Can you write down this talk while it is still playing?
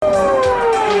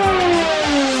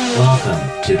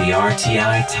to the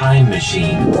RTI Time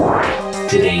Machine.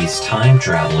 Today's time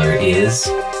traveler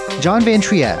is John Van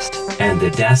Trieste, and the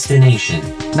destination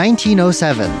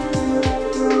 1907.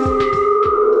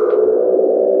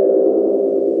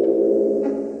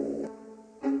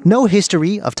 No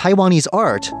history of Taiwanese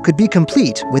art could be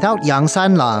complete without Yang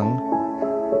Sanlang.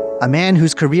 A man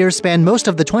whose career spanned most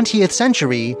of the 20th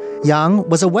century, Yang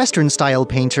was a Western-style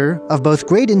painter of both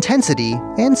great intensity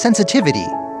and sensitivity.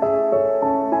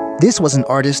 This was an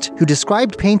artist who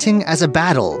described painting as a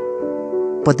battle.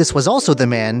 But this was also the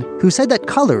man who said that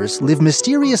colors live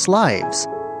mysterious lives,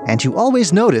 and who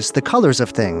always noticed the colors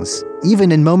of things,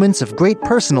 even in moments of great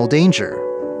personal danger.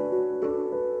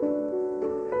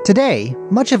 Today,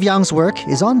 much of Yang's work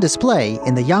is on display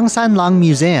in the Yang Sanlang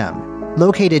Museum,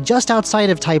 located just outside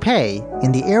of Taipei,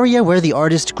 in the area where the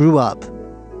artist grew up.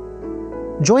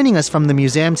 Joining us from the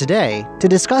museum today to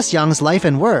discuss Yang's life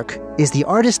and work is the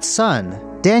artist's son,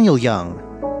 Daniel Yang.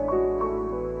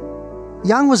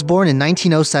 Yang was born in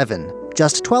 1907,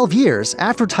 just 12 years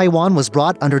after Taiwan was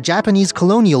brought under Japanese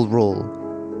colonial rule.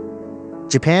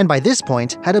 Japan by this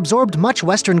point had absorbed much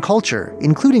Western culture,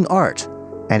 including art,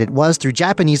 and it was through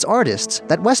Japanese artists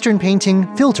that Western painting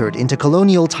filtered into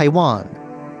colonial Taiwan.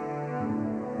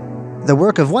 The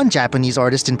work of one Japanese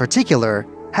artist in particular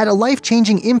had a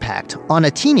life-changing impact on a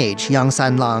teenage Yang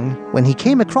Sanlang when he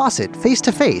came across it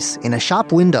face-to-face in a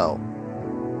shop window.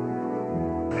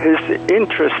 His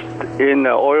interest in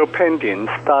oil painting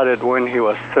started when he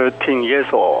was 13 years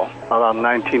old, around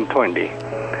 1920.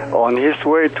 On his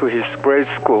way to his grade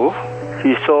school,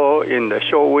 he saw in the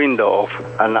show window of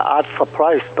an art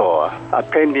supply store a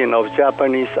painting of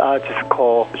Japanese artist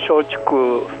called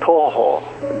Shochiku Toho.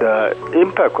 The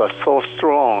impact was so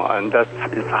strong, and that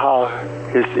is how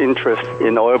his interest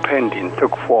in oil painting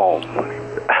took form.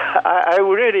 I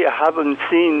really haven't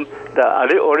seen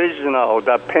the original of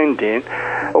that painting.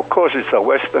 Of course, it's a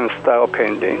Western-style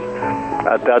painting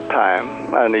at that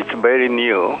time, and it's very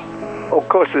new. Of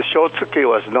course, Shotsuki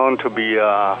was known to be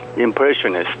an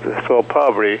impressionist, so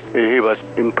probably he was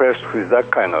impressed with that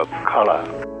kind of color.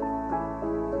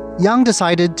 Yang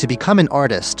decided to become an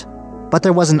artist, but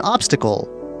there was an obstacle: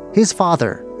 his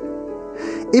father.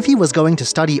 If he was going to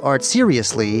study art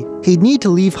seriously, he'd need to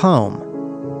leave home.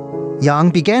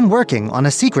 Yang began working on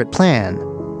a secret plan.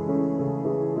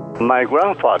 My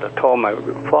grandfather told my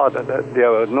father that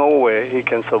there was no way he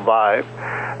can survive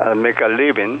and make a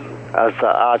living as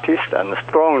an artist, and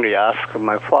strongly asked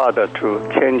my father to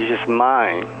change his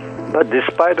mind. But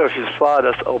despite of his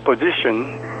father's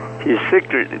opposition, he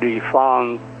secretly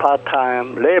found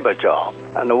part-time labor job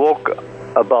and worked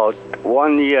about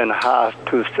 1 year and a half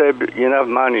to save enough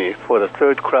money for the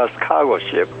third-class cargo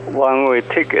ship, one-way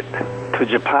ticket to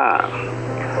Japan.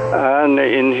 And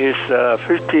in his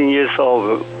 15 years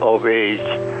of age,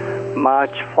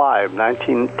 March 5,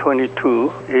 1922,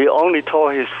 he only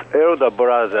told his elder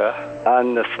brother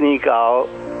and sneak out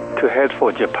to head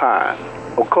for Japan.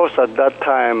 Of course, at that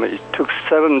time, it took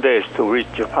 7 days to reach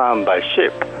Japan by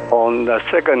ship. On the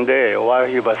second day, while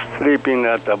he was sleeping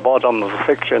at the bottom of the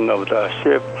section of the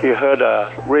ship, he heard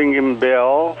a ringing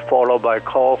bell, followed by a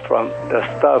call from the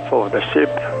staff of the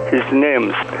ship, his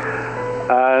name.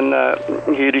 And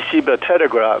he received a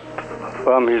telegram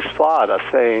from his father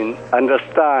saying,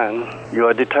 "Understand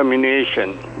your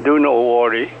determination. Do not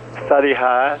worry. Study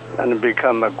hard and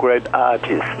become a great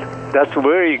artist." That's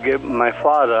where he gave my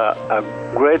father a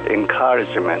great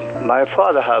encouragement. My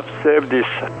father has saved this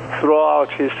throughout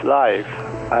his life,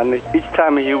 and each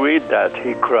time he read that,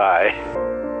 he cried.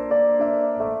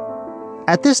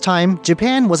 At this time,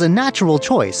 Japan was a natural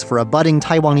choice for a budding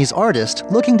Taiwanese artist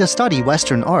looking to study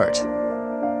Western art.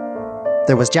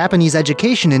 There was Japanese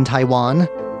education in Taiwan,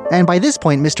 and by this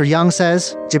point, Mr. Yang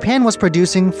says, Japan was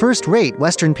producing first-rate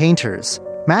Western painters,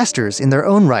 masters in their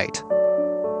own right.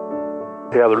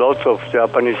 There are lots of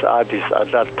Japanese artists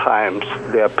at that time.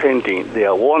 Their painting, they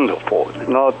are wonderful,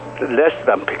 not less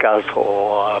than Picasso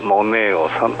or Monet or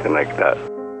something like that.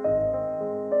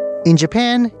 In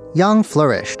Japan, Yang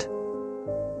flourished.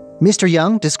 Mr.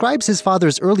 Yang describes his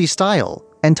father's early style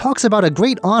and talks about a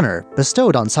great honor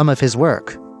bestowed on some of his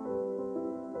work.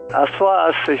 As far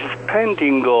as his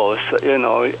painting goes,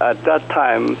 at that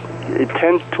time, it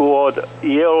tends toward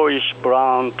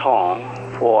yellowish-brown tone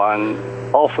for an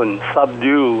often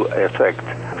subdued effect.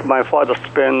 My father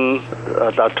spent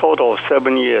a total of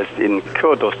 7 years in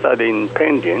Kyoto studying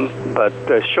painting, but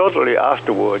shortly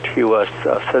afterward, he was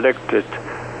selected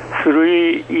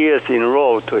 3 years in a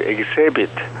row to exhibit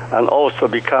and also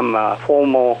become a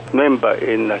formal member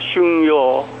in the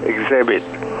Shunyo exhibit.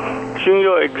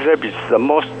 Shunyo exhibit is the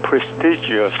most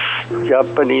prestigious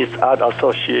Japanese Art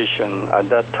Association at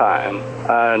that time,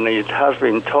 and it has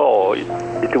been told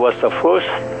it was the first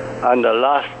and the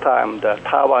last time the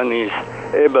Taiwanese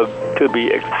able to be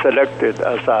selected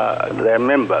as their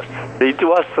members. It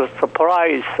was a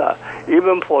surprise,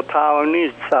 even for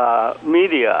Taiwanese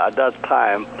media at that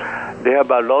time. They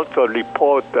have a lot of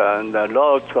report and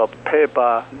lots of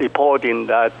paper reporting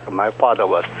that my father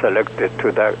was selected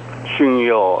to the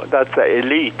Shunyo. That's the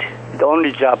elite.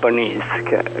 Only Japanese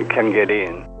can get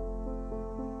in.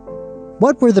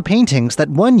 What were the paintings that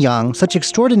won Yang such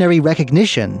extraordinary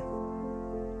recognition?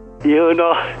 You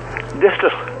know, just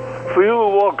a few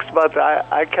works, but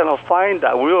I cannot find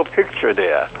a real picture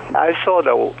there. I saw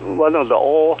one of the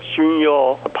old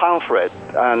Shunyo pamphlet,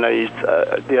 and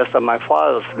there's my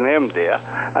father's name there,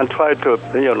 and tried to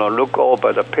look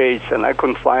over the page, and I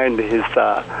couldn't find his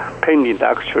painting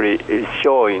actually is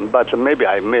showing, but maybe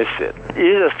I missed it.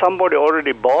 Either somebody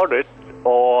already bought it,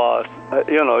 or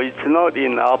it's not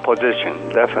in our possession,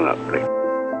 definitely.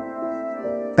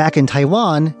 Back in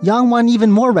Taiwan, Yang won even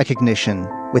more recognition,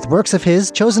 with works of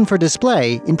his chosen for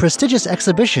display in prestigious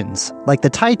exhibitions like the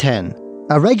Taiten,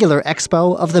 a regular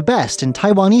expo of the best in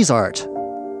Taiwanese art.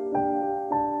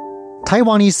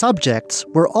 Taiwanese subjects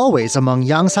were always among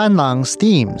Yang Sanlang's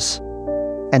themes,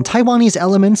 and Taiwanese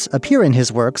elements appear in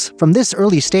his works from this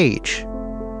early stage.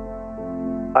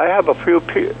 I have a few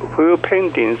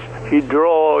paintings. He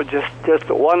draw just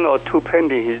one or two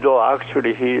paintings. He draw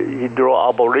he draw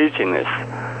aborigines.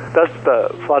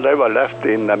 That's whatever left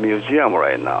in the museum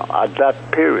right now at that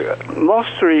period.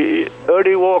 Mostly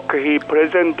early work he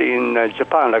presented in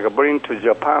Japan, like bring to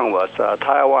Japan, was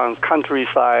Taiwan's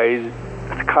countryside,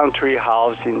 country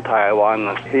house in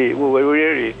Taiwan. He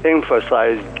really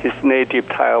emphasized his native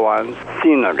Taiwan's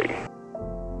scenery.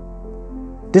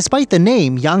 Despite the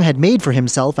name Yang had made for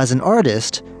himself as an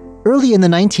artist, early in the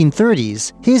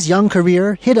 1930s, his young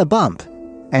career hit a bump,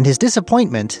 and his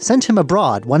disappointment sent him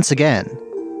abroad once again.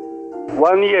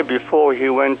 1 year before he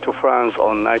went to France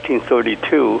in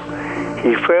 1932,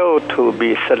 he failed to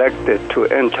be selected to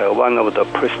enter one of the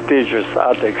prestigious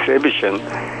art exhibitions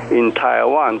in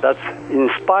Taiwan. That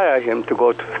inspired him to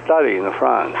go to study in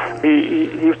France.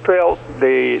 He felt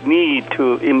the need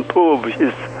to improve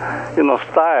his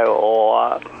style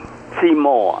or see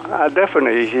more.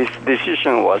 Definitely his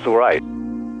decision was right.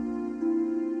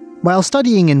 While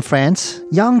studying in France,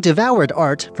 Yang devoured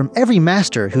art from every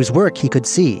master whose work he could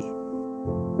see.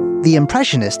 The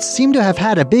Impressionists seem to have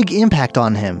had a big impact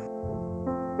on him.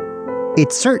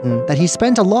 It's certain that he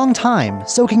spent a long time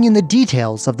soaking in the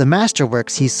details of the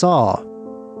masterworks he saw.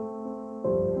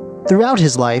 Throughout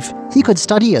his life, he could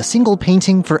study a single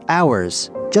painting for hours,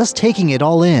 just taking it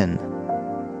all in.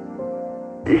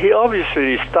 He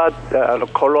obviously studied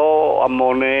Corot,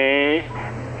 Monet,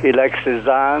 he likes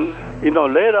Cézanne.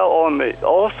 Later on,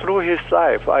 all through his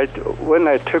life, when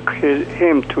I took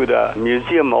him to the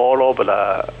museum all over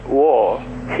the world,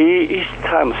 he each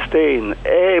time stay in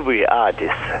every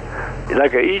artist.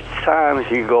 Like each time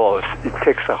he goes, it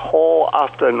takes a whole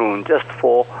afternoon just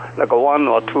for like one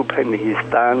or two paintings. He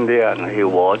stand there and he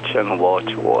watch and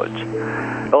watch.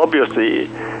 Obviously,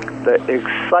 the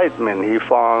excitement he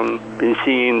found in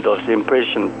seeing those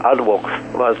impression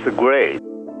artworks was great.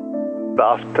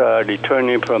 After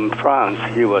returning from France,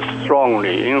 he was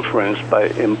strongly influenced by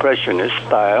Impressionist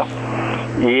style,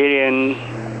 yielding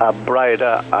a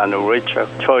brighter and richer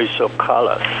choice of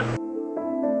colors.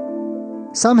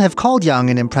 Some have called Yang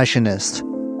an Impressionist.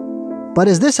 But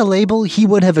is this a label he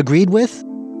would have agreed with?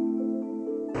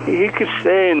 He could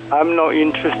say, I'm not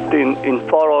interested in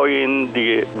following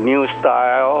the new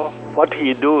style. What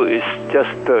he do is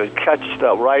just catch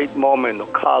the right moment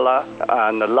of color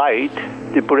and light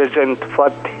to present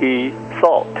what he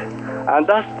thought. And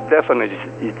that's definitely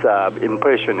it's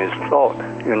Impressionist thought,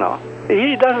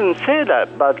 He doesn't say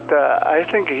that, but I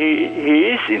think he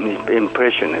is an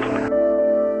Impressionist.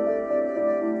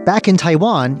 Back in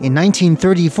Taiwan in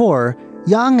 1934,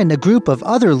 Yang and a group of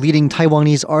other leading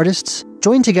Taiwanese artists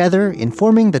joined together in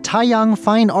forming the Taiyang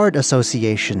Fine Art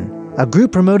Association, a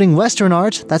group promoting Western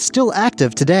art that's still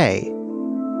active today.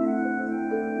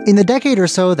 In the decade or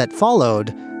so that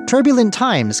followed, turbulent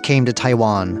times came to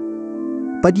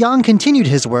Taiwan. But Yang continued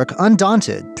his work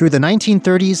undaunted through the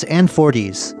 1930s and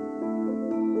 40s.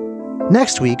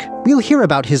 Next week, we'll hear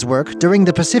about his work during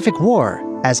the Pacific War,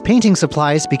 as painting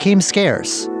supplies became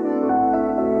scarce.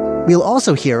 We'll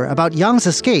also hear about Yang's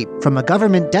escape from a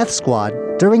government death squad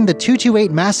during the 228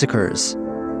 massacres,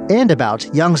 and about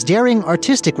Yang's daring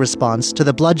artistic response to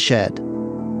the bloodshed.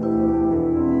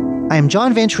 I'm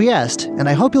John Van Trieste, and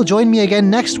I hope you'll join me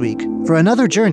again next week for another journey